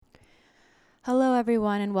Hello,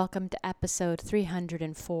 everyone, and welcome to episode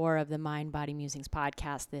 304 of the Mind Body Musings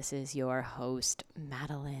podcast. This is your host,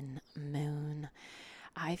 Madeline Moon.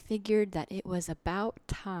 I figured that it was about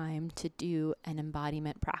time to do an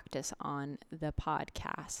embodiment practice on the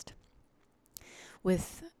podcast.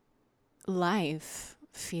 With life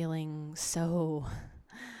feeling so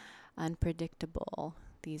unpredictable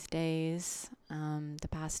these days, the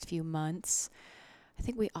past few months, I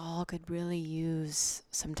think we all could really use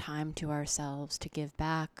some time to ourselves to give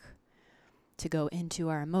back, to go into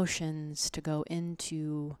our emotions, to go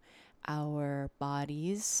into our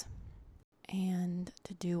bodies, and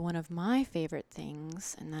to do one of my favorite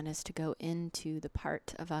things, and that is to go into the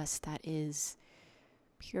part of us that is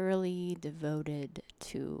purely devoted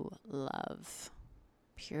to love,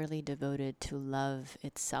 purely devoted to love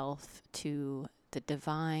itself, to the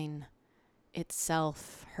divine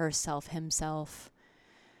itself, herself, himself,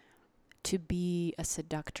 to be a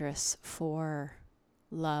seductress for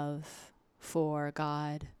love, for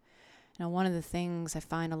God. Now, one of the things I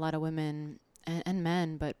find a lot of women and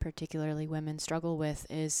men, but particularly women, struggle with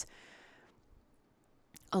is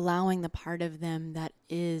allowing the part of them that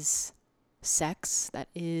is sex, that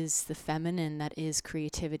is the feminine, that is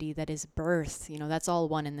creativity, that is birth, that's all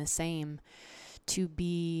one and the same, to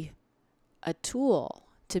be a tool,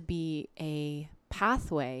 to be a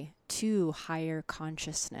pathway to higher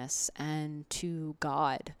consciousness and to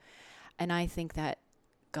God. And I think that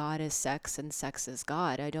God is sex and sex is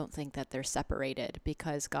God. I don't think that they're separated,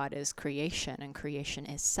 because God is creation and creation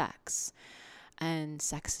is sex and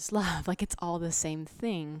sex is love. Like, it's all the same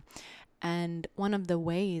thing. And one of the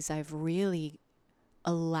ways I've really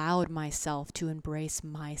allowed myself to embrace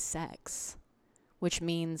my sex, which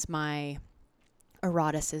means my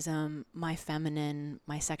eroticism, my feminine,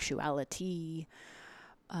 my sexuality,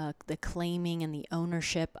 the claiming and the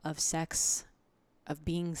ownership of sex, of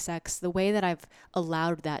being sex, the way that I've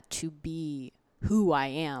allowed that to be who I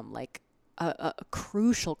am, like a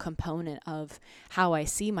crucial component of how I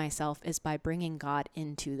see myself, is by bringing God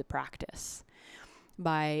into the practice,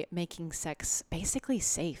 by making sex basically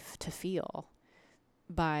safe to feel,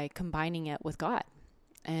 by combining it with God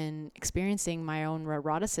and experiencing my own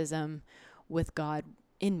eroticism with God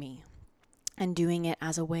in me, and doing it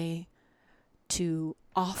as a way to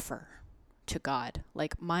offer to God.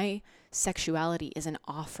 Like, my sexuality is an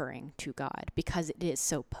offering to God because it is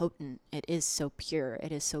so potent, it is so pure,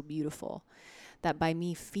 it is so beautiful, that by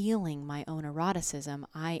me feeling my own eroticism,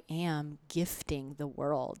 I am gifting the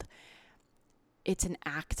world. It's an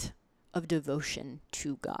act of devotion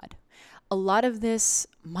to God. A lot of this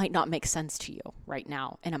might not make sense to you right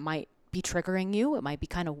now, and it might be triggering you. It might be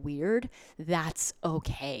kind of weird. That's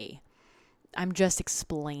okay. I'm just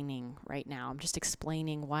explaining right now. I'm just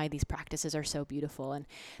explaining why these practices are so beautiful. And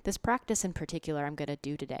this practice in particular I'm going to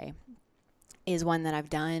do today is one that I've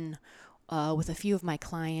done with a few of my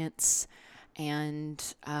clients. And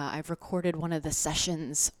I've recorded one of the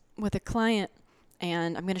sessions with a client.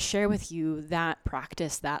 And I'm going to share with you that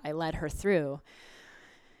practice that I led her through.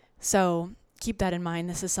 So keep that in mind.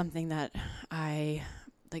 This is something that I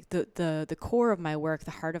like, the core of my work,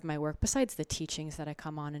 the heart of my work, besides the teachings that I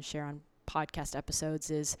come on and share on podcast episodes,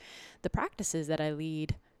 is the practices that I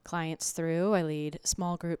lead clients through. I lead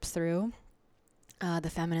small groups through. The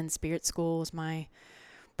Feminine Spirit School is my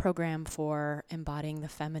program for embodying the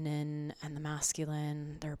feminine and the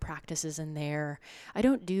masculine. There are practices in there. I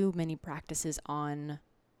don't do many practices on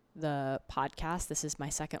the podcast. This is my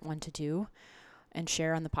second one to do and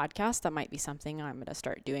share on the podcast. That might be something I'm going to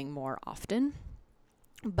start doing more often.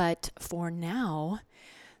 But for now,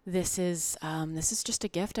 this is just a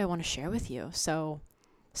gift I want to share with you. So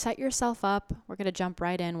set yourself up. We're going to jump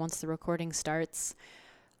right in once the recording starts.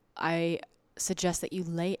 I suggest that you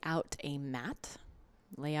lay out a mat.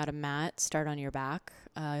 Start on your back.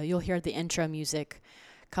 You'll hear the intro music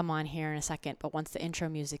come on here in a second, but once the intro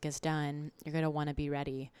music is done, you're going to want to be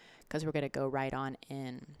ready, because we're going to go right on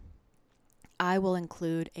in. I will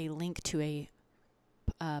include a link to a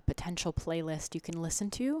potential playlist you can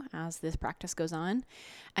listen to as this practice goes on.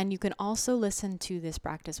 And you can also listen to this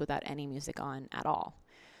practice without any music on at all.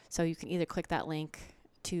 So you can either click that link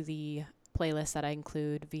to the playlist that I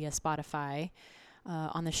include via Spotify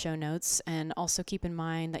on the show notes. And also keep in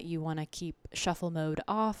mind that you want to keep shuffle mode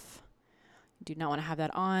off. You do not want to have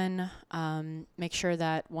that on. Make sure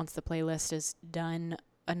that once the playlist is done,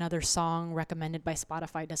 another song recommended by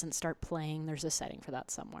Spotify doesn't start playing. There's a setting for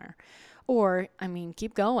that somewhere. Or,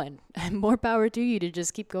 keep going. More power to you to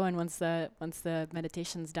just keep going once the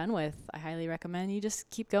meditation's done with. I highly recommend you just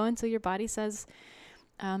keep going until your body says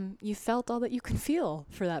you felt all that you can feel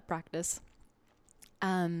for that practice.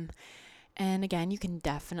 And again, you can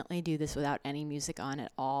definitely do this without any music on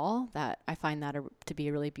at all. That I find that to be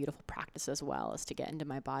a really beautiful practice as well, is to get into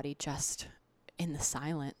my body just in the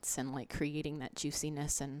silence and like creating that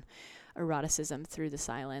juiciness and eroticism through the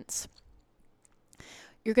silence.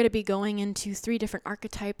 You're going to be going into 3 different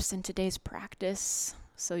archetypes in today's practice,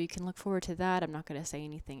 so you can look forward to that. I'm not going to say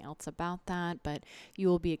anything else about that, but you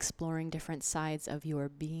will be exploring different sides of your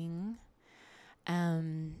being.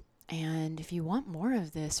 And if you want more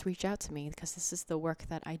of this, reach out to me, because this is the work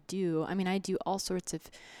that I do. I mean, I do all sorts of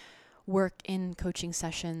work in coaching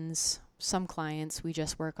sessions. Some clients, we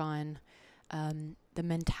just work on the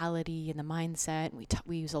mentality and the mindset.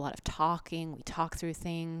 We use a lot of talking. We talk through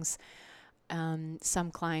things.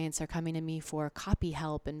 Some clients are coming to me for copy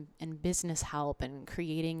help and business help and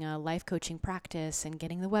creating a life coaching practice and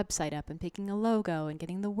getting the website up and picking a logo and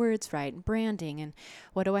getting the words right and branding and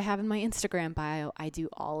what do I have in my Instagram bio. I do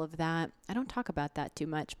all of that. I don't talk about that too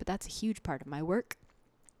much, but that's a huge part of my work.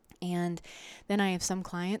 And then I have some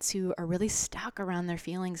clients who are really stuck around their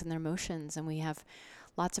feelings and their emotions, and we have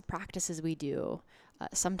lots of practices we do.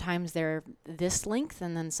 Sometimes they're this length,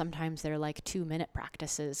 and then sometimes they're like 2-minute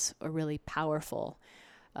practices, a really powerful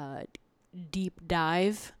deep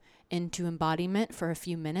dive into embodiment for a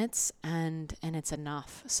few minutes, and it's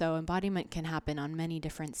enough. So embodiment can happen on many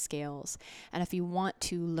different scales. And if you want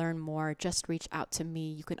to learn more, just reach out to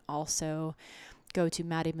me. You can also go to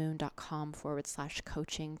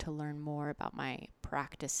maddiemoon.com/coaching to learn more about my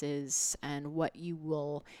practices and what you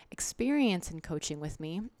will experience in coaching with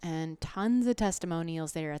me, and tons of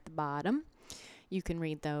testimonials there at the bottom. You can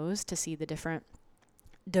read those to see the different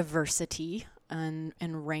diversity and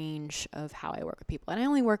range of how I work with people. And I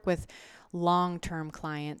only work with long-term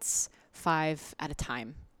clients, 5 at a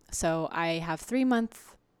time. So I have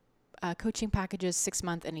 3-month coaching packages,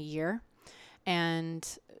 6-month and a year. And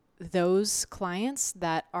those clients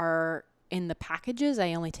that are in the packages,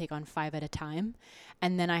 I only take on 5 at a time.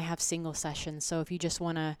 And then I have single sessions. So if you just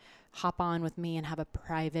want to hop on with me and have a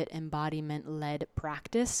private embodiment-led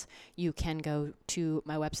practice, you can go to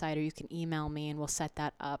my website or you can email me and we'll set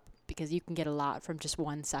that up, because you can get a lot from just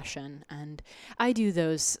one session. And I do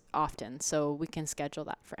those often, so we can schedule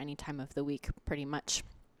that for any time of the week pretty much.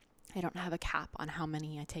 I don't have a cap on how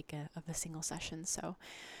many I take of a single session. So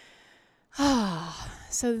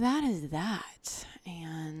that is that.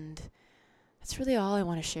 And that's really all I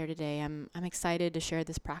want to share today. I'm excited to share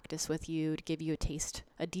this practice with you, to give you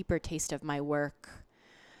a deeper taste of my work,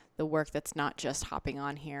 the work that's not just hopping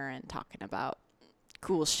on here and talking about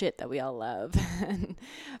cool shit that we all love,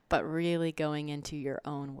 but really going into your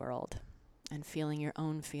own world and feeling your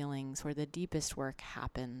own feelings, where the deepest work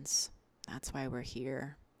happens. That's why we're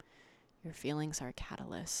here. Your feelings are a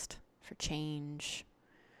catalyst for change,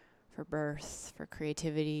 for birth, for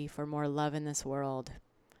creativity, for more love in this world.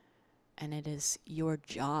 And it is your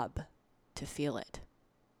job to feel it.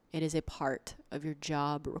 It is a part of your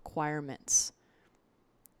job requirements.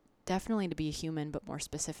 Definitely to be a human, but more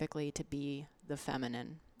specifically to be the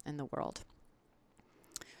feminine in the world.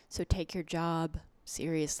 So take your job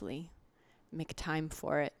seriously. Make time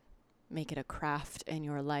for it. Make it a craft in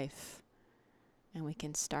your life. And we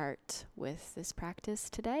can start with this practice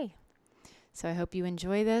today. So I hope you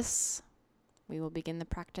enjoy this. We will begin the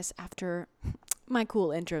practice after my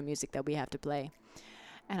cool intro music that we have to play.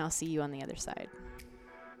 And I'll see you on the other side.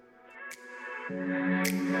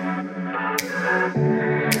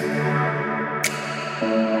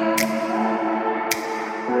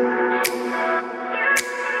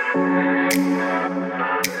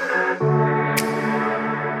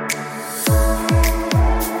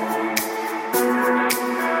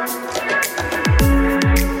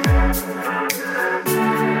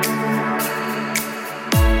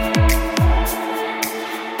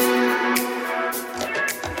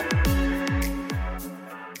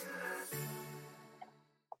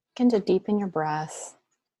 Begin to deepen your breath.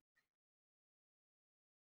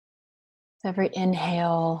 Every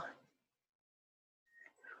inhale,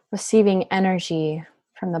 receiving energy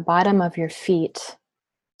from the bottom of your feet,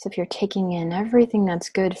 as if you're taking in everything that's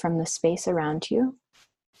good from the space around you.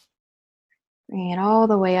 Bringing it all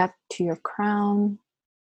the way up to your crown.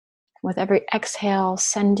 With every exhale,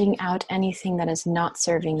 sending out anything that is not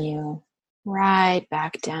serving you, right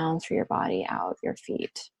back down through your body, out your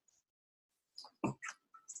feet.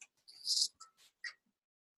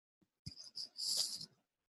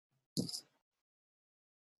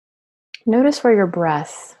 Notice where your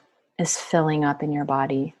breath is filling up in your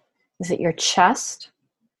body. Is it your chest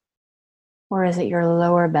or is it your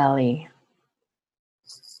lower belly?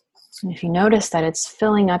 And if you notice that it's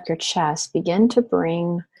filling up your chest, begin to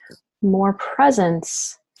bring more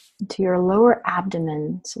presence into your lower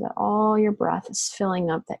abdomen so that all your breath is filling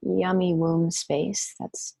up that yummy womb space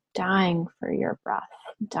that's dying for your breath,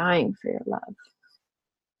 dying for your love.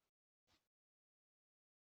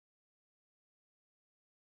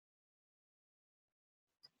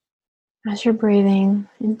 As you're breathing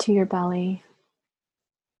into your belly,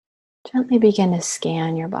 gently begin to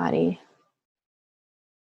scan your body.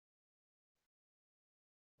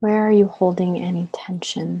 Where are you holding any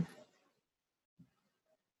tension?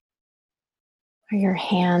 Are your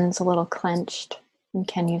hands a little clenched, and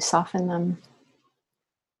can you soften them?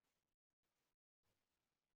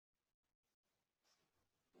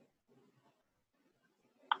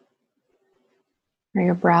 Are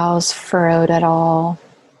your brows furrowed at all?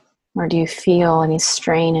 Or do you feel any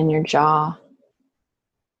strain in your jaw?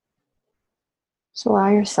 So allow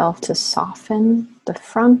yourself to soften the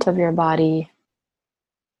front of your body,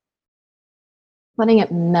 letting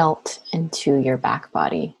it melt into your back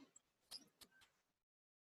body.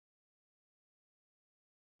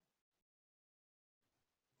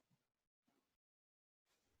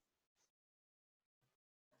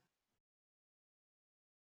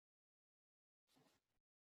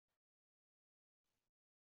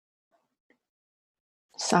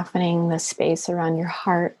 Softening the space around your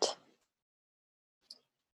heart.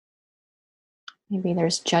 Maybe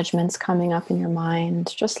there's judgments coming up in your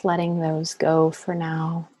mind, just letting those go for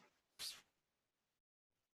now.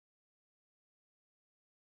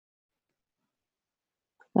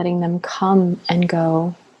 Letting them come and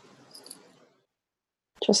go,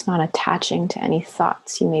 just not attaching to any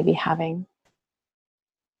thoughts you may be having.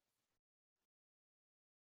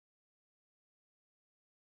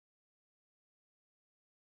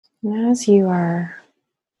 And as you are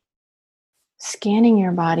scanning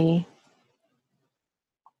your body,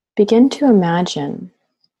 begin to imagine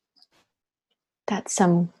that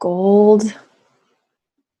some gold,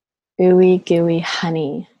 ooey gooey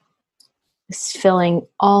honey is filling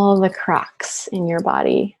all the cracks in your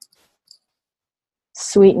body,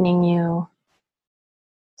 sweetening you,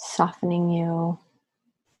 softening you,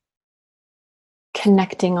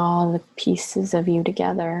 connecting all the pieces of you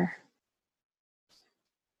together.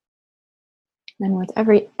 And with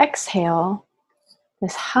every exhale,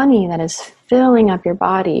 this honey that is filling up your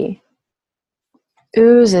body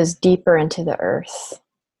oozes deeper into the earth,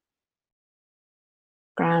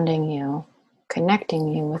 grounding you, connecting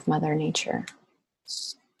you with Mother Nature.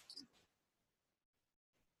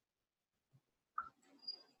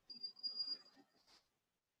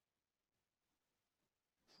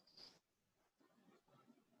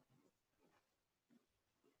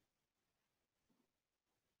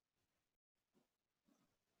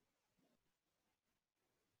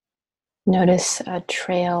 Notice a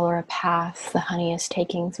trail or a path the honey is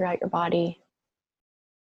taking throughout your body.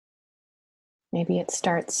 Maybe it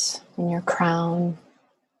starts in your crown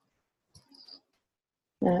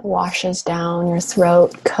and it washes down your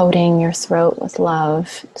throat, coating your throat with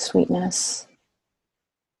love, sweetness,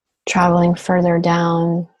 traveling further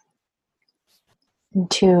down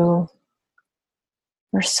into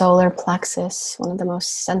your solar plexus, one of the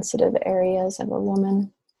most sensitive areas of a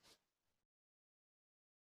woman,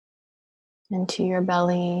 into your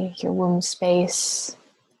belly, your womb space,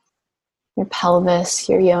 your pelvis,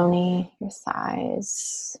 your yoni, your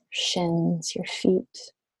thighs, shins, your feet,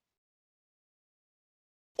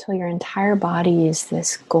 till your entire body is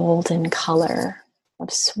this golden color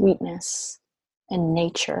of sweetness and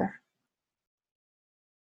nature.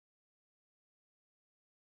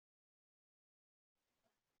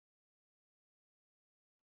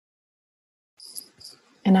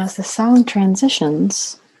 And as the song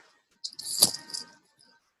transitions,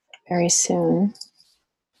 very soon,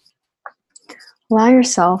 allow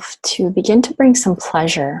yourself to begin to bring some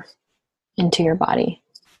pleasure into your body.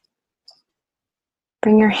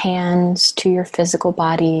 Bring your hands to your physical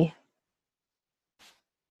body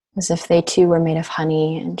as if they too were made of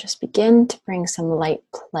honey, and just begin to bring some light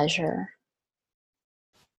pleasure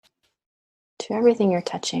to everything you're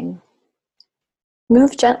touching.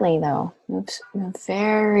 Move gently though, move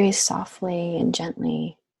very softly and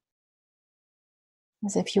gently,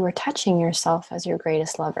 as if you were touching yourself as your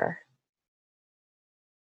greatest lover.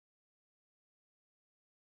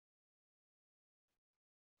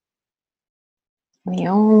 The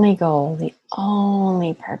only goal, the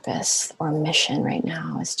only purpose or mission right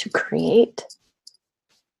now is to create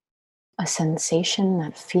a sensation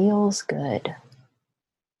that feels good.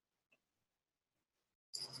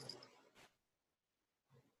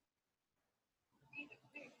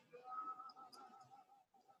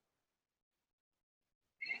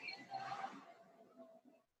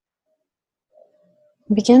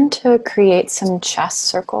 Begin to create some chest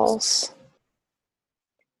circles,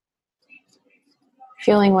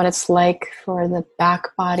 feeling what it's like for the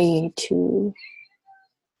back body to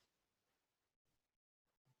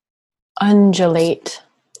undulate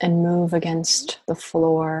and move against the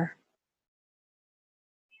floor,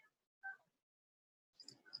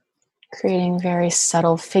 creating very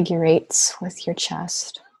subtle figure eights with your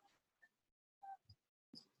chest.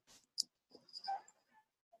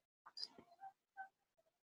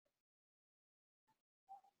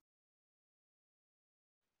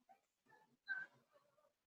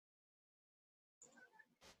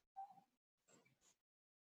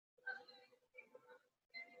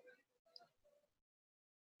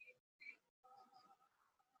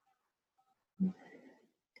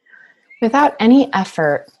 Without any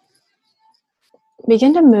effort,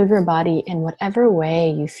 begin to move your body in whatever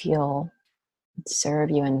way you feel would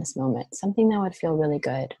serve you in this moment, something that would feel really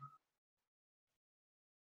good.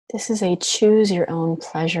 This is a choose your own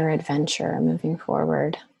pleasure adventure moving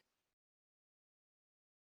forward.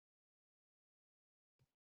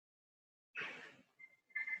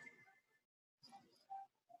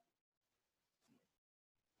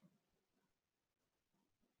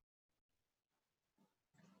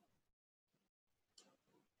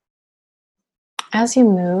 As you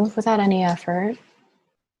move without any effort,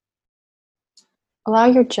 allow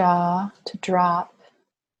your jaw to drop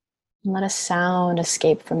and let a sound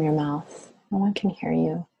escape from your mouth. No one can hear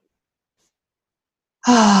you.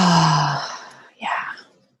 Ah, yeah.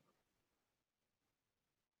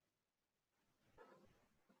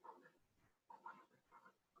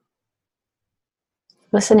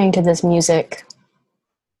 Listening to this music,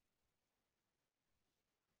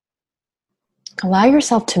 allow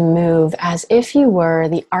yourself to move as if you were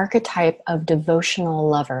the archetype of devotional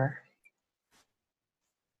lover.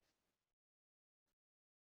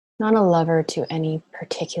 Not a lover to any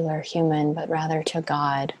particular human, but rather to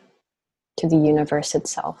God, to the universe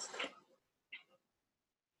itself.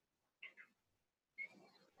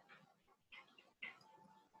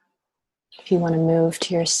 If you want to move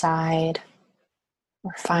to your side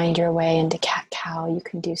or find your way into cat-cow, you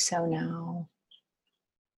can do so now.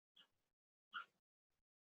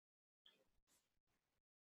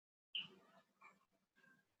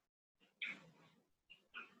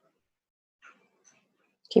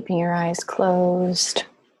 Keeping your eyes closed.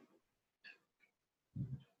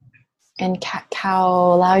 In cat-cow,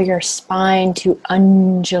 allow your spine to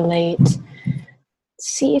undulate.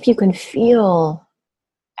 See if you can feel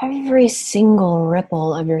every single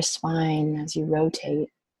ripple of your spine as you rotate.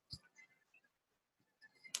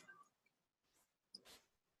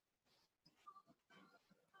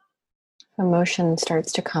 Emotion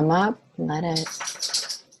starts to come up, let it.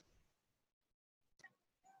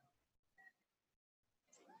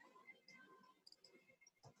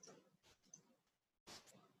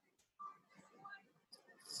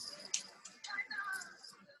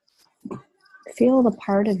 Feel the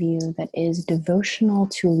part of you that is devotional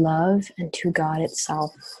to love and to God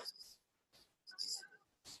itself.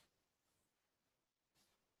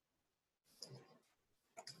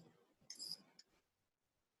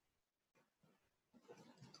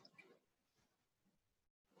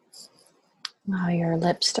 Allow your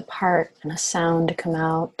lips to part and a sound to come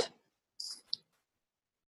out.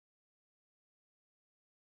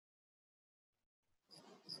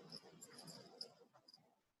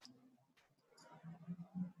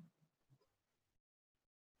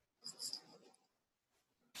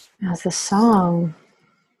 As the song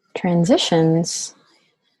transitions,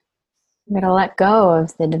 you're going to let go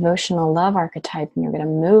of the devotional love archetype and you're going to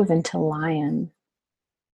move into lion.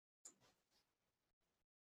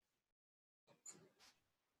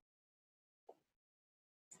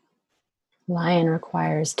 Lion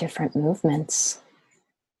requires different movements.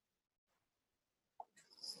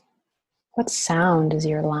 What sound does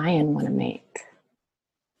your lion want to make?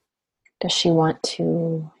 Does she want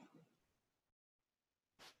to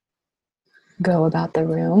go about the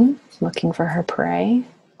room looking for her prey?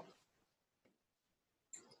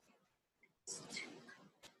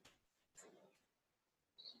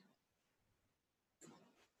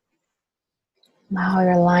 Allow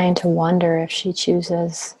your lion to wander if she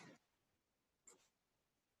chooses.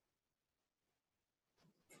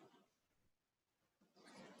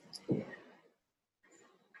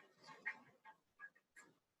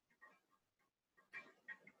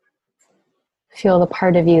 Feel the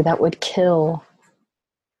part of you that would kill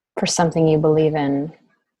for something you believe in,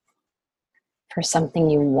 for something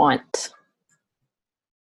you want.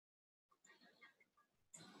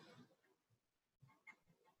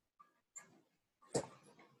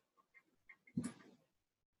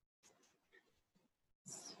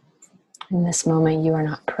 In this moment, you are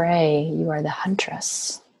not prey, you are the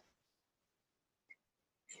huntress.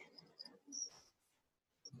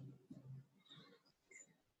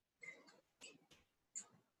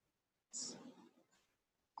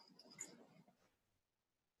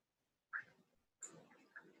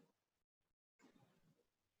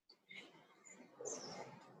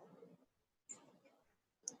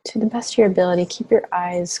 To the best of your ability, keep your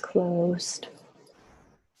eyes closed.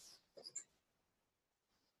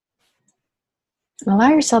 Allow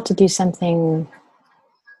yourself to do something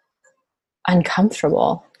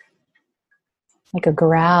uncomfortable, like a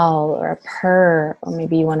growl or a purr, or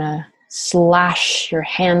maybe you want to slash your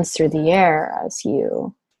hands through the air as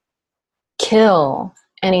you kill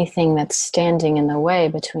anything that's standing in the way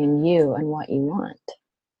between you and what you want.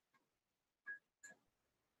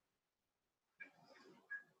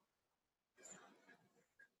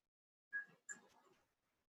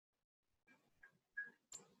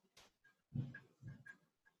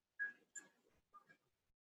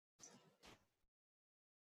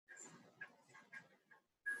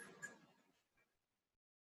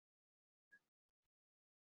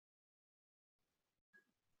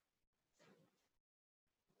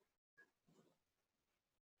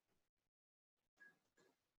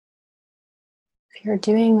 If you're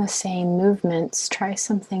doing the same movements, try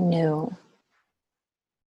something new.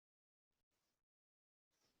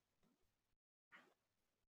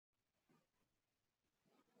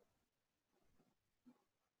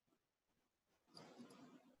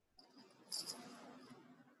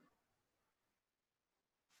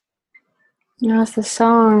 Now, as the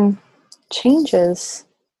song changes,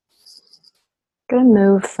 I'm going to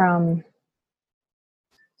move from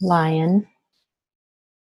lion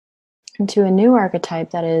into a new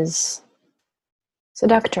archetype that is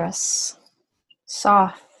seductress,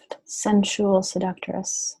 soft, sensual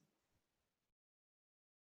seductress.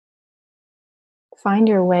 Find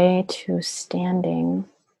your way to standing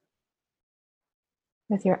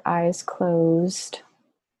with your eyes closed.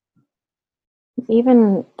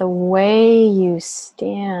 Even the way you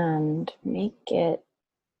stand, make it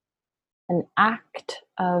an act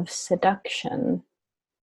of seduction.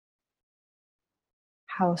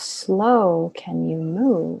 How slow can you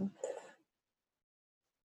move?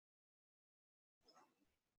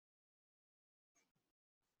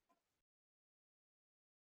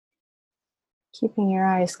 Keeping your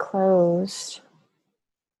eyes closed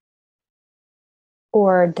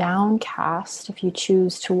or downcast if you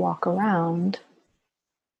choose to walk around.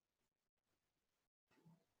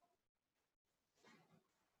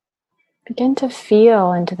 Begin to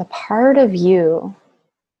feel into the part of you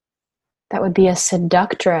that would be a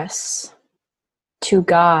seductress to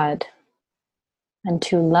God and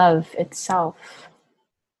to love itself.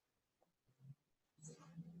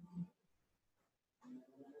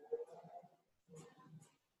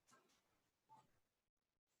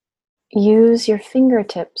 Use your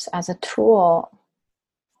fingertips as a tool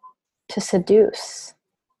to seduce.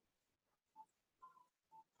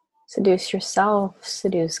 Seduce yourself,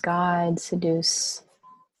 seduce God, seduce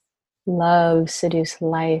love, seduce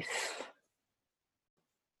life.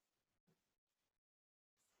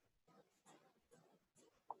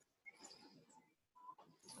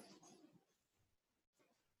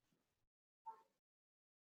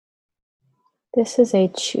 This is a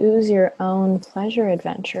choose your own pleasure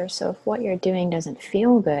adventure. So if what you're doing doesn't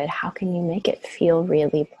feel good, how can you make it feel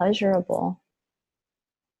really pleasurable?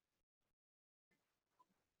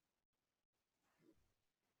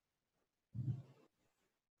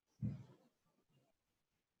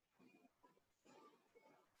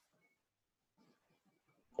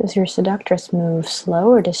 Does your seductress move slow,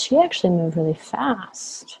 or does she actually move really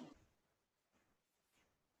fast?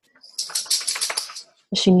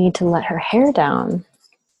 Does she need to let her hair down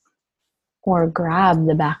or grab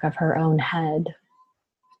the back of her own head?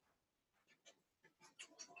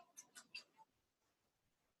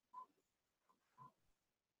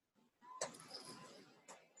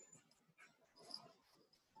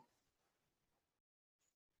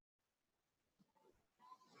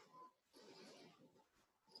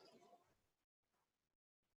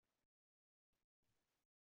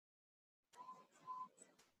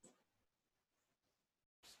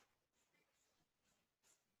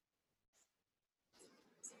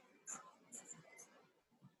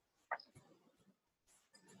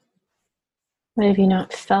 What have you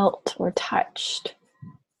not felt or touched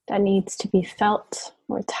that needs to be felt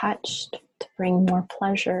or touched to bring more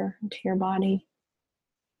pleasure into your body?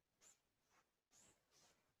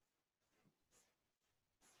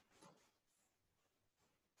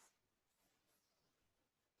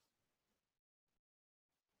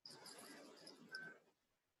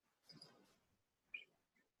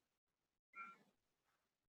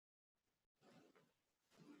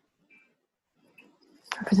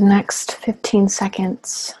 For the next 15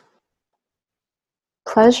 seconds,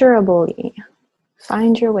 pleasurably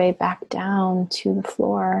find your way back down to the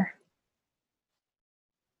floor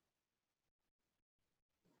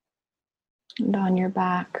and on your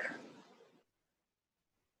back.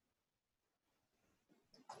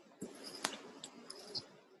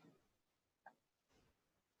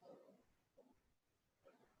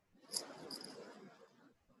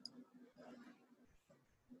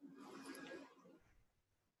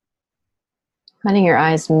 Letting your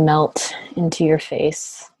eyes melt into your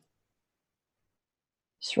face.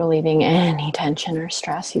 Just relieving any tension or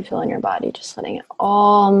stress you feel in your body. Just letting it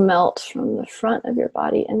all melt from the front of your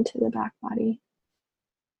body into the back body.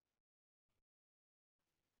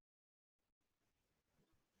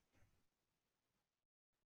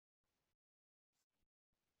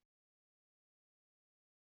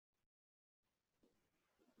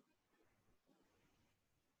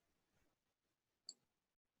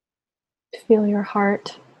 Feel your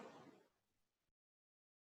heart.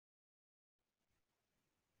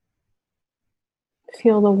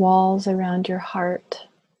 Feel the walls around your heart,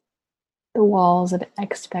 the walls of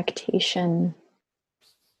expectation,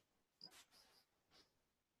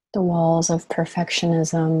 the walls of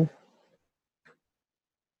perfectionism,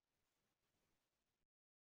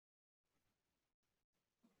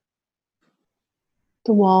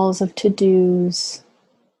 the walls of to-dos,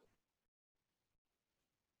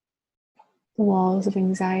 the walls of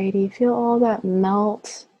anxiety. Feel all that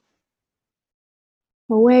melt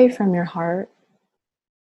away from your heart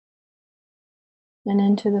and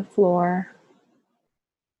into the floor,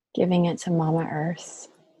 giving it to Mama Earth.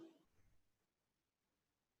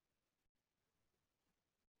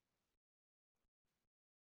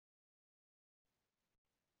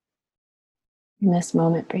 In this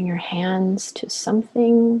moment, bring your hands to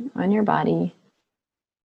something on your body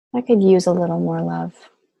that could use a little more love.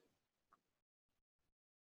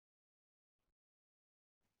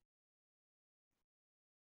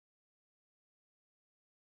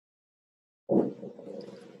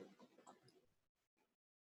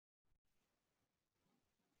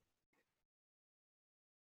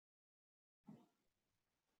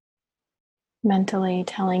 Mentally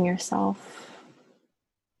telling yourself,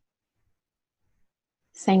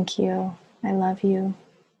 thank you, I love you.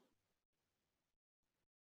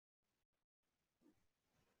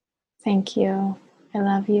 Thank you, I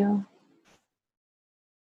love you.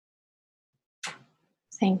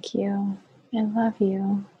 Thank you, I love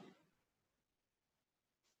you.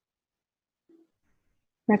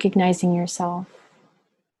 Recognizing yourself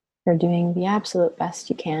for doing the absolute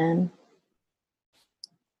best you can.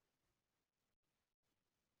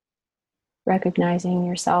 Recognizing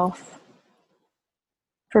yourself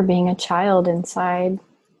for being a child inside,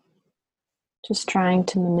 just trying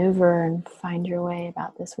to maneuver and find your way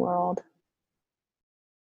about this world.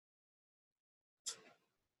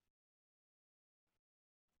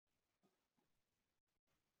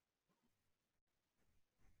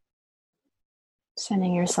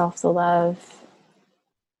 Sending yourself the love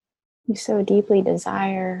you so deeply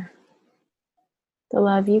desire, the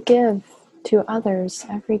love you give to others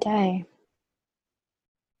every day.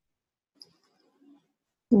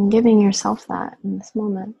 And giving yourself that in this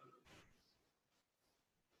moment.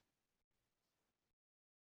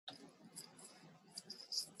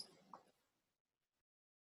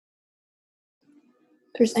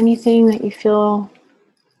 If there's anything that you feel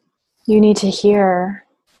you need to hear,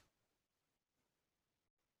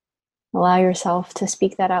 allow yourself to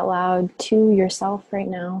speak that out loud to yourself right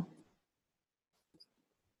now.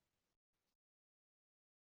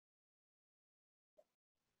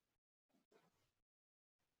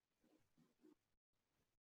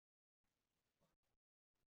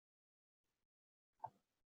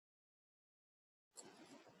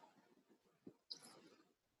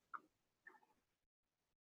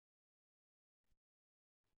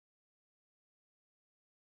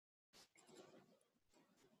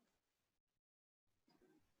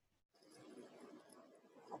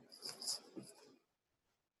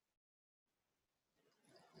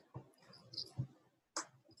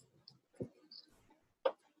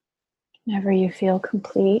 Whenever you feel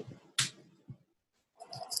complete, you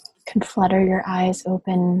can flutter your eyes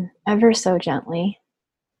open ever so gently,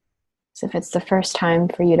 as if it's the first time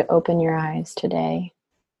for you to open your eyes today.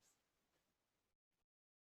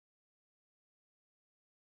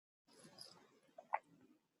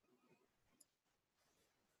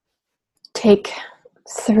 Take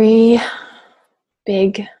 3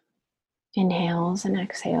 big inhales and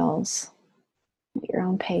exhales at your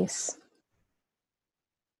own pace.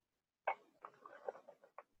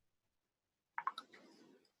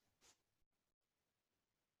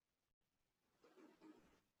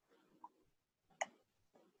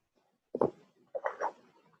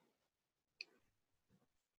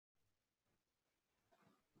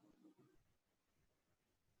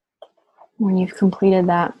 When you've completed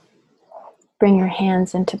that, bring your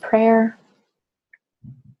hands into prayer,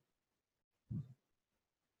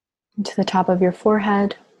 to the top of your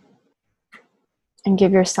forehead, and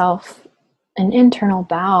give yourself an internal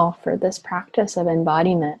bow for this practice of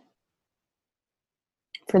embodiment,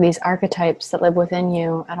 for these archetypes that live within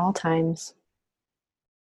you at all times.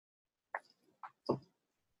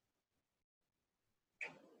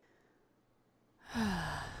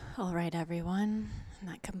 All right, everyone, and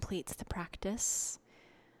that completes the practice.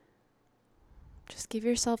 Just give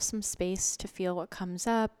yourself some space to feel what comes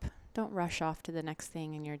up. Don't rush off to the next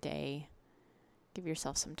thing in your day. Give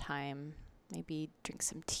yourself some time. Maybe drink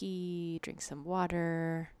some tea, drink some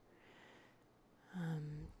water.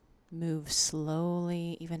 Move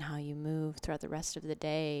slowly, even how you move throughout the rest of the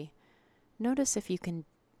day. Notice if you can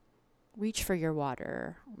reach for your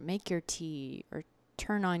water, make your tea, or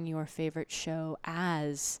turn on your favorite show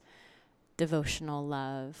as devotional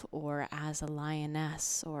love, or as a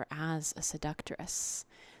lioness, or as a seductress.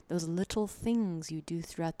 Those little things you do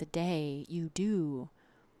throughout the day, you do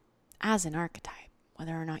as an archetype,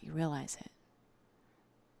 whether or not you realize it.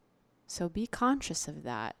 So be conscious of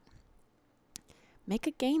that. Make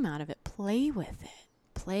a game out of it. Play with it.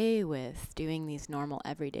 Play with doing these normal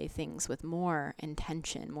everyday things with more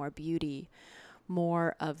intention, more beauty,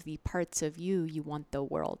 more of the parts of you you want the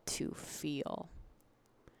world to feel.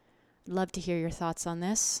 I'd love to hear your thoughts on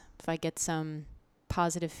this. If I get some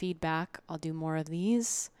positive feedback, I'll do more of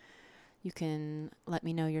these. You can let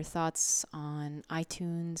me know your thoughts on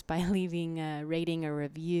iTunes by leaving a rating or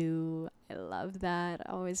review. I love that. It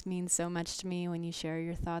always means so much to me when you share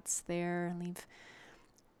your thoughts there. Leave,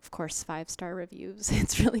 of course, 5-star reviews.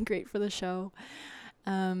 It's really great for the show.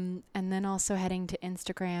 And then also heading to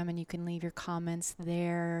Instagram, and you can leave your comments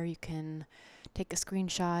there. You can take a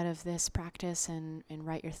screenshot of this practice and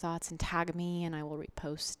write your thoughts and tag me, and I will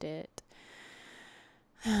repost it.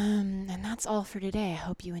 And that's all for today. I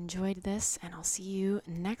hope you enjoyed this, and I'll see you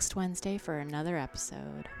next Wednesday for another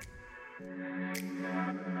episode.